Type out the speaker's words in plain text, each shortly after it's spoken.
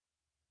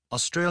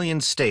Australian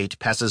state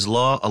passes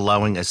law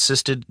allowing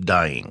assisted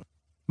dying.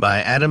 By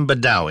Adam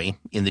Baidawi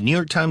in the New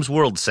York Times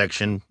World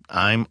section.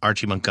 I'm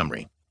Archie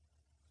Montgomery.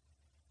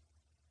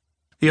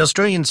 The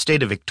Australian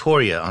state of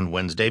Victoria on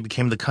Wednesday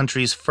became the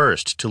country's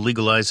first to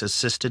legalize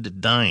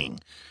assisted dying.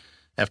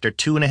 After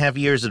 2.5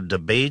 years of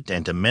debate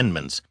and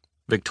amendments,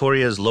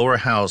 Victoria's lower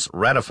house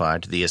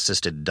ratified the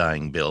assisted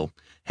dying bill,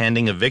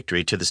 handing a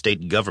victory to the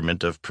state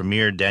government of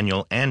Premier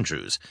Daniel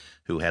Andrews,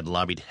 who had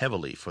lobbied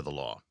heavily for the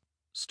law.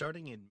 Starting in